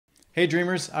Hey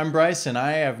Dreamers, I'm Bryce and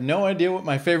I have no idea what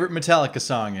my favorite Metallica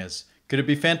song is. Could it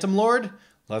be Phantom Lord?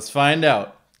 Let's find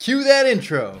out. Cue that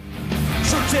intro.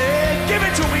 So Ted, give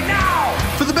it to me now!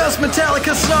 For the best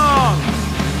Metallica song!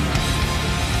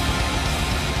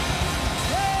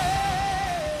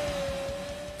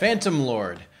 Phantom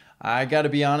Lord. I gotta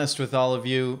be honest with all of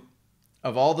you.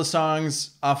 Of all the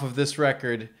songs off of this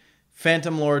record,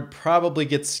 Phantom Lord probably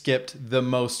gets skipped the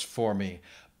most for me.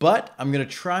 But I'm going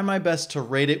to try my best to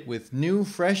rate it with new,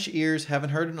 fresh ears. Haven't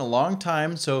heard it in a long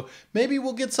time, so maybe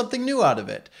we'll get something new out of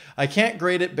it. I can't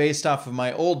grade it based off of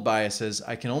my old biases.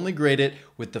 I can only grade it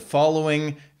with the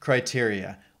following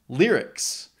criteria.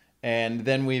 Lyrics, and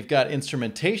then we've got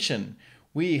instrumentation.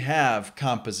 We have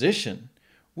composition.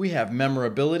 We have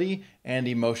memorability and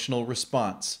emotional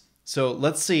response. So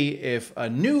let's see if a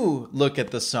new look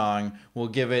at the song will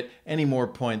give it any more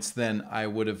points than I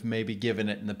would have maybe given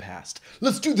it in the past.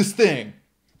 Let's do this thing!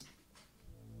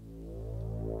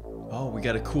 Oh, we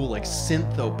got a cool like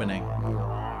synth opening. I'm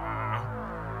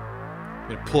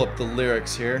gonna pull up the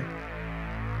lyrics here.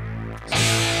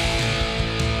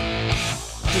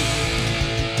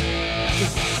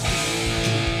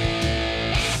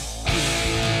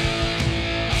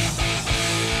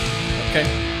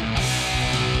 Okay.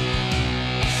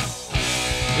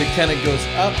 It kind of goes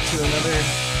up to another.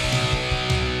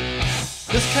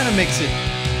 This kind of makes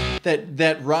it,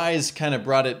 that rise kind of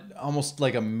brought it almost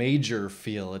like a major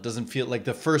feel. It doesn't feel like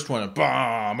the first one.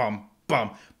 Bum, bum,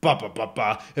 bum, ba, ba, ba,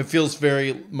 ba. It feels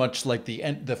very much like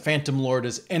the Phantom Lord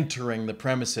is entering the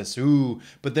premises. Ooh,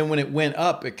 but then when it went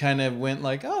up, it kind of went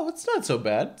like, oh, it's not so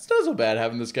bad. It's not so bad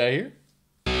having this guy here.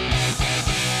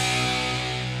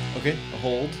 Okay, a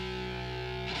hold.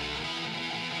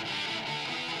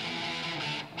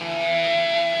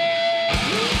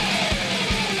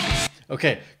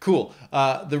 Okay, cool.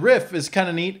 The riff is kind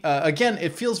of neat. Again,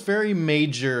 it feels very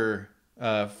major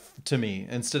to me.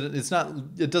 Instead,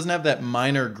 it doesn't have that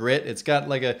minor grit. It's got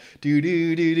like a do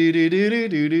do do do do do do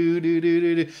do do do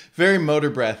do do. Very Motor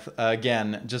Breath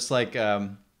again, just like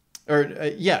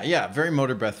yeah, very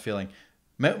Motor Breath feeling.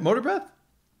 Motor Breath?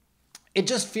 It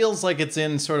just feels like it's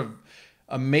in sort of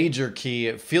a major key.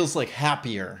 It feels like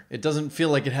happier. It doesn't feel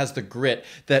like it has the grit.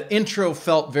 That intro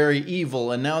felt very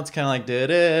evil, and now it's kind of like da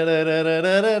da da da da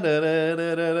da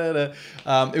da da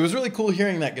da. It was really cool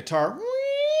hearing that guitar,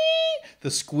 the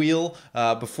squeal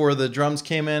before the drums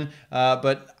came in.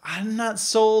 But I'm not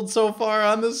sold so far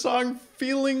on this song,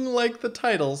 feeling like the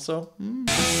title. So we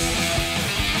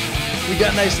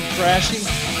got nice and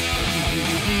thrashy.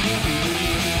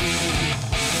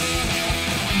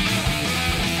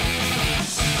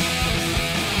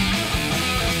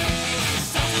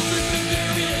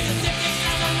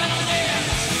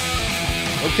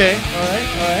 Okay, all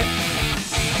right.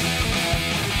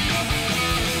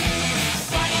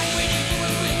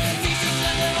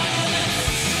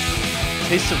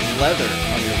 Taste of leather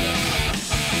on your lips.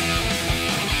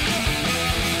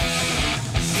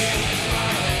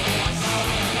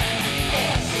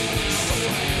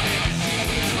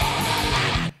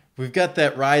 We've got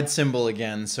that ride cymbal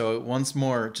again, so once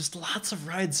more, just lots of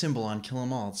ride cymbal on Kill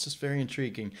 'Em All. It's just very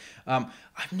intriguing.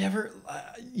 I've never,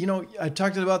 I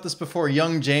talked about this before,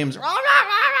 Young James.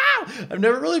 I've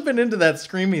never really been into that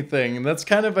screamy thing, and that's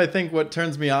kind of, I think, what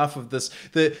turns me off of this.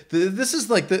 This is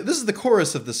the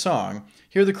chorus of the song.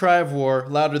 Hear the cry of war,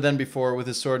 louder than before, with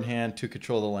his sword in hand to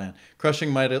control the land.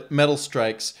 Crushing metal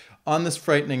strikes on this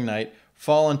frightening night.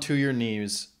 Fall onto your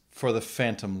knees for the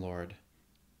Phantom Lord.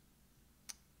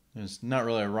 There's not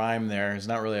really a rhyme there. There's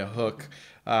not really a hook.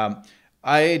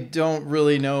 I don't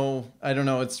really know. I don't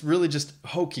know. It's really just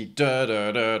hokey. Da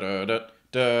da da da da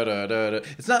da da da.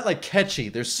 It's not like catchy.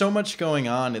 There's so much going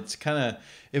on. It's kind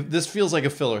of. This feels like a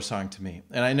filler song to me.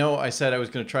 And I know I said I was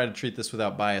going to try to treat this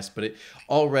without bias, but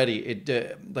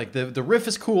like the riff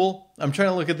is cool. I'm trying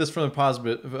to look at this from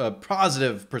a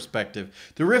positive perspective.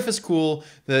 The riff is cool.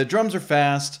 The drums are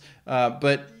fast,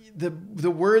 but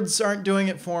the words aren't doing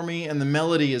it for me, and the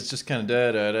melody is just kind of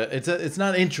da da da. It's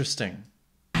not interesting.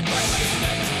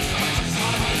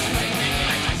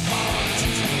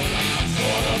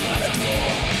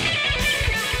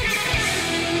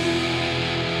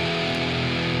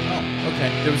 Oh, okay.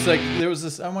 There was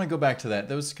this. I want to go back to that.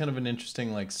 That was kind of an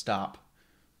interesting like stop.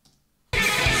 Oh.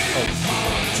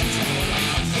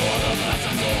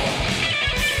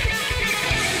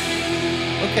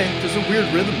 Okay, there's a weird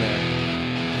rhythm there.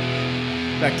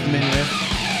 Back to the main riff.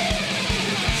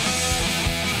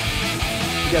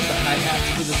 You got the hi-hats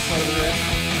for this part of the riff.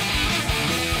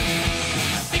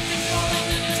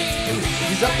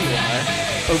 He's up a little high.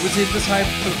 Or was he this high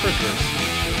for the first verse?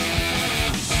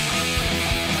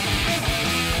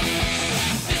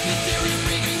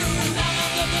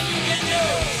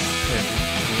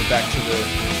 back to the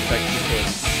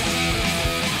chorus.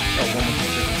 Oh, one more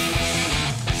time.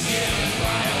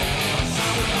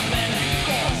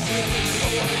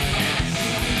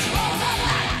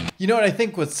 You know what I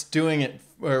think what's doing it,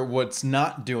 or what's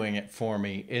not doing it for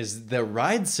me, is the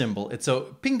ride cymbal. It's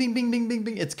so ping, ping, ping, ping, ping,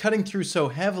 ping. It's cutting through so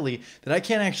heavily that I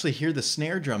can't actually hear the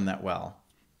snare drum that well.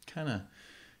 Kind of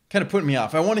putting me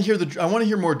off. I want to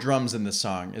hear more drums in this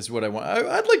song. Is what I want.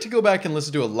 I'd like to go back and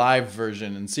listen to a live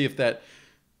version and see if that's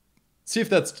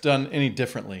done any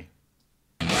differently.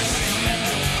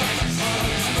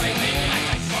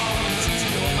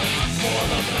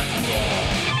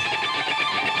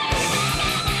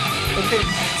 Okay,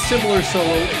 similar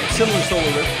solo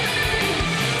riff.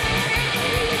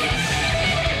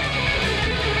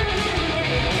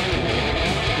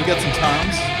 We got some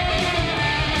toms.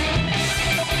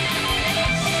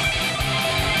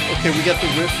 Okay, we got the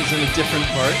riff is in a different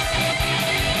part.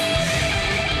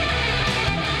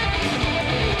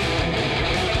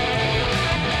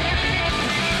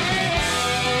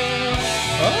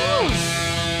 Oh,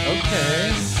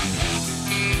 okay.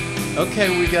 Okay,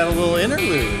 we got a little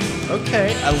interlude.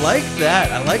 Okay, I like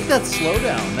that. I like that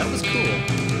slowdown. That was cool.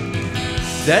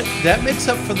 That makes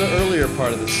up for the earlier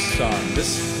part of the song.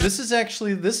 This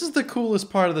is the coolest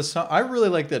part of the song. I really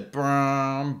like that.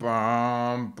 Brum,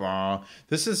 brum, brum.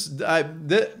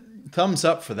 Thumbs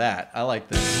up for that. I like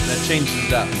this. That changes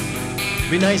it up.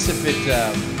 It'd be nice if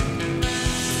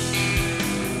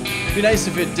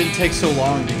it didn't take so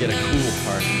long to get a cool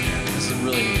part in here. This is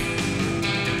really neat.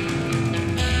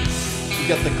 We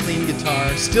got the clean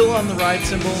guitar, still on the ride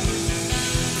cymbal.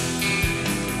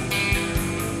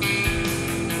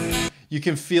 You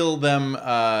can feel them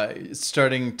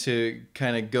starting to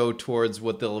kind of go towards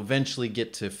what they'll eventually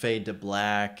get to fade to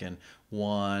black and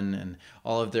one and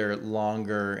all of their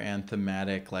longer and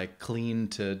thematic, like clean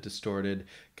to distorted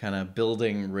kind of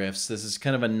building riffs. This is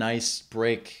kind of a nice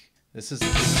break. This is cool.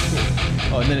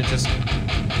 Oh, and then it's just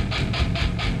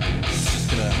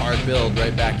gonna hard build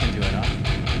right back into it, huh?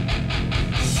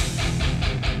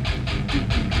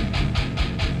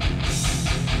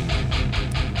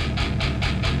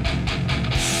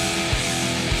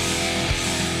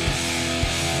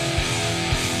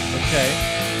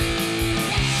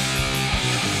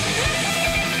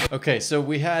 Okay, so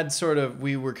we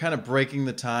were kind of breaking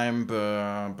the time.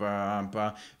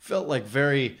 Felt like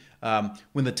very,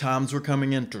 when the toms were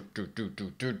coming in,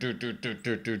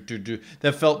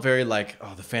 that felt very like,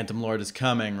 oh, the Phantom Lord is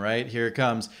coming, right? Here it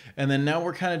comes. And then now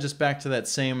we're kind of just back to that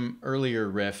same earlier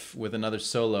riff with another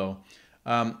solo.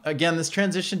 Again, this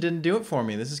transition didn't do it for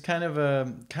me. This is kind of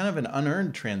an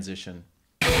unearned transition.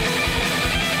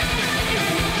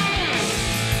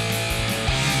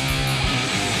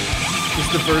 This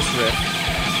is the verse riff.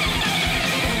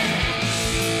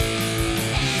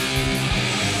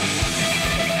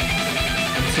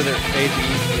 So they're A, B.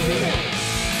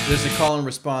 There's a call and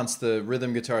response. The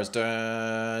rhythm guitar is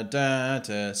da da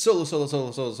da, solo solo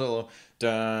solo solo solo,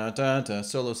 da da da,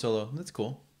 solo solo. That's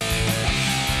cool.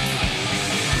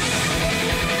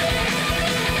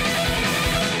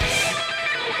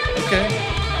 Okay.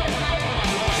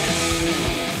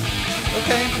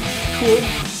 Okay. Cool.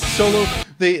 Solo.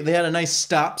 They had a nice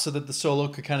stop so that the solo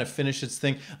could kind of finish its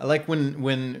thing. I like when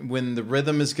the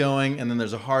rhythm is going and then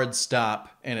there's a hard stop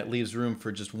and it leaves room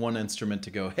for just one instrument to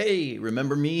go, hey,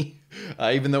 remember me?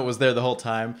 Even though it was there the whole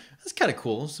time. That's kind of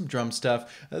cool. Some drum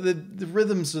stuff. The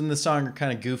rhythms in the song are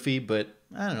kind of goofy, but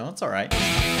I don't know. It's all right.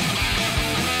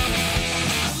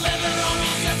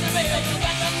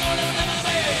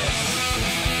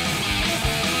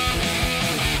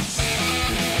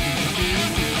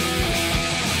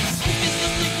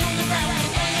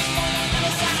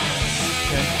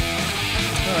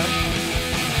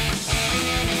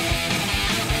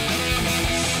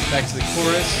 Back to the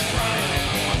chorus.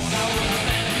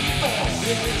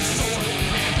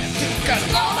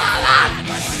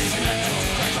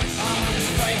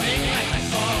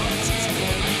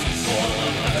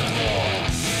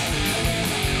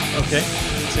 Okay,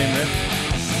 same riff.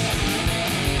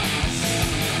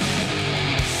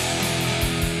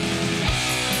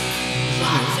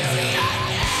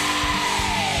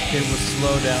 Okay, we'll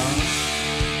slow down.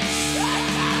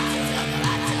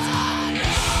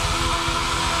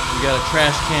 We got a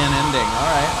trash can ending. All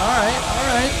right, all right, all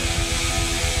right.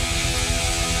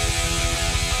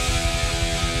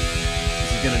 Is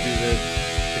he gonna do the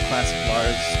classic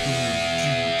Lars?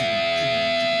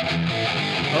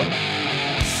 Oh.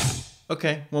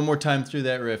 Okay, one more time through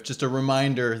that riff. Just a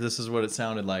reminder, this is what it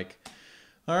sounded like.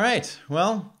 All right,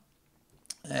 well,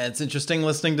 it's interesting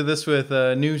listening to this with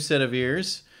a new set of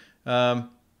ears.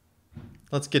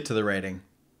 Let's get to the rating.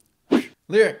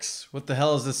 Lyrics. What the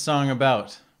hell is this song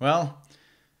about? Well,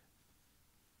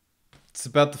 it's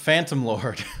about the Phantom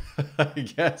Lord, I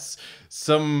guess.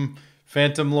 Some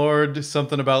Phantom Lord,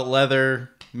 something about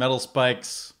leather, metal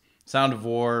spikes, sound of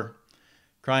war,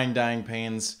 crying, dying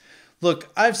pains.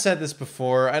 Look, I've said this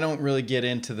before. I don't really get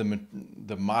into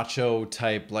the macho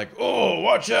type, like, oh,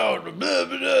 watch out, blah, blah,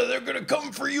 blah, they're gonna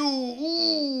come for you.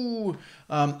 Ooh.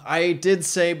 I did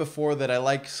say before that I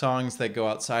like songs that go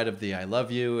outside of the I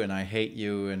love you and I hate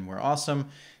you and we're awesome.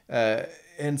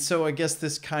 And so I guess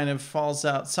this kind of falls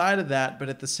outside of that. But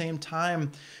at the same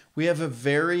time, we have a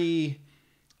very,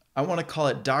 I want to call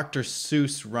it Dr.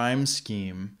 Seuss rhyme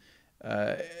scheme.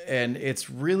 And it's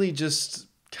really just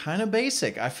kind of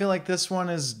basic. I feel like this one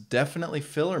is definitely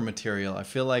filler material. I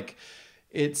feel like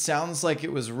it sounds like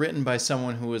it was written by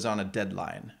someone who was on a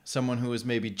deadline, someone who was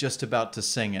maybe just about to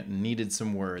sing it and needed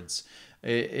some words.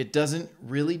 It doesn't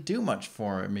really do much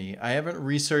for me. I haven't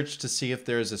researched to see if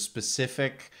there's a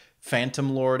specific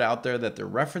Phantom Lord out there that they're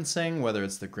referencing, whether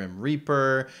it's the Grim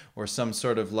Reaper or some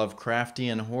sort of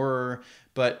Lovecraftian horror.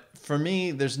 But for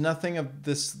me, there's nothing of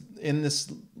this in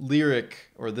this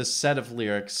lyric or this set of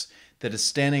lyrics that is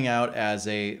standing out as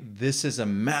this is a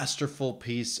masterful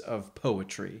piece of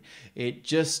poetry. It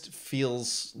just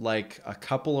feels like a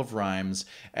couple of rhymes,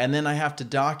 and then I have to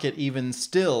dock it even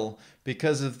still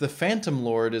because if the Phantom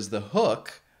Lord is the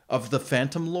hook of the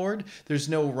Phantom Lord, there's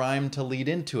no rhyme to lead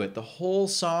into it. The whole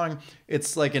song,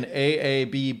 it's like an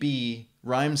AABB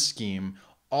rhyme scheme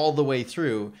all the way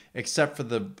through, except for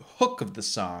the hook of the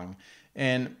song.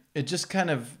 And it just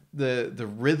kind of, the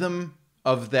rhythm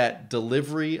of that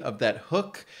delivery of that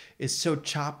hook is so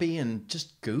choppy and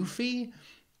just goofy.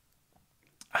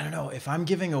 I don't know, if I'm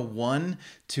giving a 1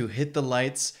 to Hit the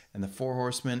Lights and the Four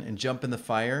Horsemen and Jump in the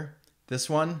Fire, this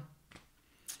one,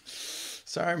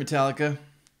 sorry Metallica,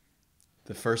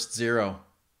 the first 0.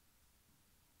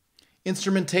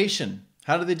 Instrumentation,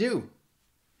 how do they do?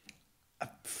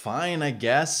 Fine, I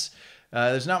guess.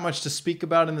 There's not much to speak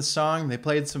about in the song. They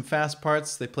played some fast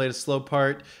parts. They played a slow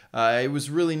part. It was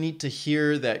really neat to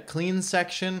hear that clean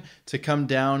section to come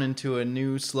down into a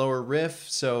new, slower riff.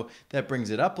 So that brings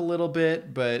it up a little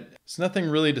bit, but there's nothing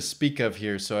really to speak of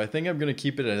here. So I think I'm going to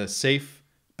keep it at a safe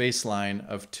baseline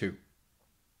of 2.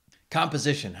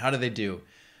 Composition, how do they do?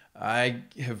 I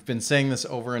have been saying this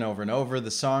over and over and over.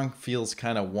 The song feels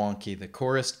kind of wonky. The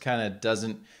chorus kind of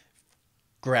doesn't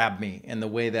grab me in the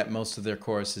way that most of their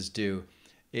choruses do.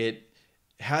 It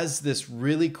has this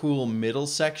really cool middle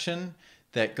section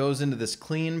that goes into this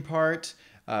clean part,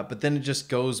 but then it just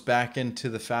goes back into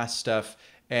the fast stuff.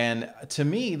 And to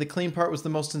me, the clean part was the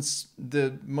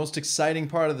most exciting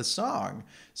part of the song.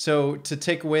 So to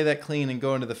take away that clean and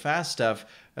go into the fast stuff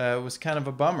was kind of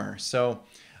a bummer. So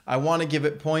I want to give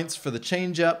it points for the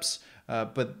change-ups,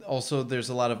 but also there's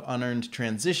a lot of unearned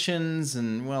transitions,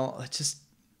 and well,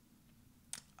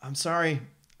 I'm sorry,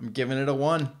 I'm giving it a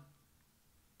 1.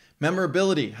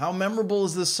 Memorability. How memorable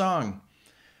is this song?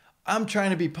 I'm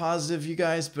trying to be positive, you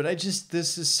guys, but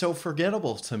this is so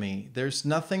forgettable to me. There's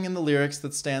nothing in the lyrics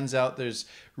that stands out. There's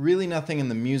really nothing in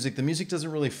the music. The music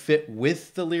doesn't really fit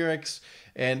with the lyrics,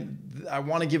 and I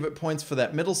want to give it points for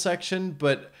that middle section,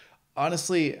 but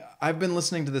honestly, I've been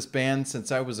listening to this band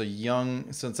since I was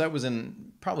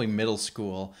in probably middle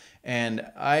school, and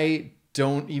I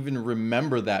don't even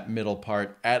remember that middle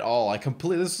part at all.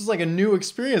 This was like a new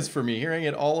experience for me, hearing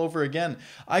it all over again.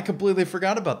 I completely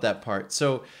forgot about that part.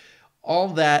 So all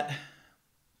that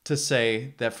to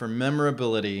say that for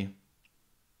memorability,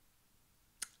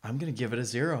 I'm going to give it a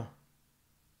 0.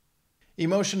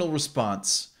 Emotional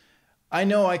response. I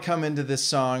know I come into this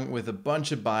song with a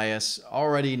bunch of bias,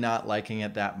 already not liking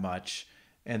it that much,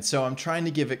 and so I'm trying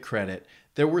to give it credit.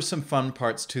 There were some fun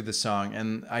parts to the song,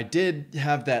 and I did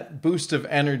have that boost of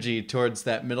energy towards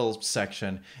that middle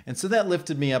section, and so that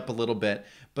lifted me up a little bit.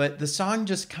 But the song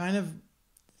just kind of,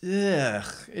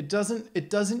 it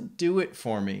doesn't do it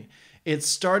for me. It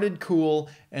started cool,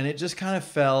 and it just kind of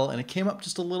fell, and it came up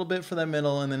just a little bit for that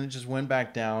middle, and then it just went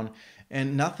back down,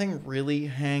 and nothing really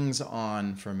hangs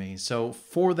on for me. So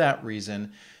for that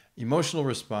reason, emotional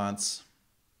response,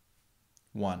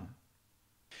 1.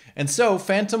 And so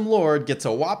Phantom Lord gets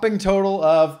a whopping total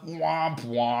of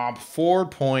 4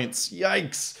 points.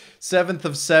 Yikes. 7th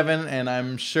of 7, and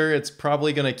I'm sure it's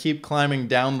probably going to keep climbing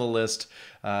down the list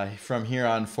from here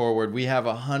on forward. We have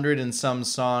 100 and some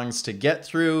songs to get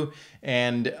through,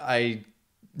 and I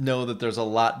know that there's a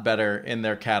lot better in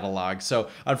their catalog. So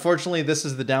unfortunately, this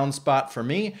is the down spot for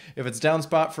me. If it's down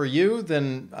spot for you,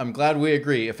 then I'm glad we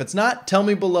agree. If it's not, tell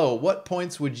me below, what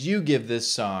points would you give this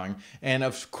song? And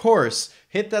of course,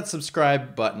 hit that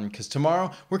subscribe button, because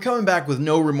tomorrow we're coming back with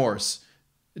no remorse.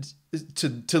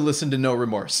 to listen to No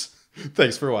Remorse.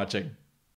 Thanks for watching.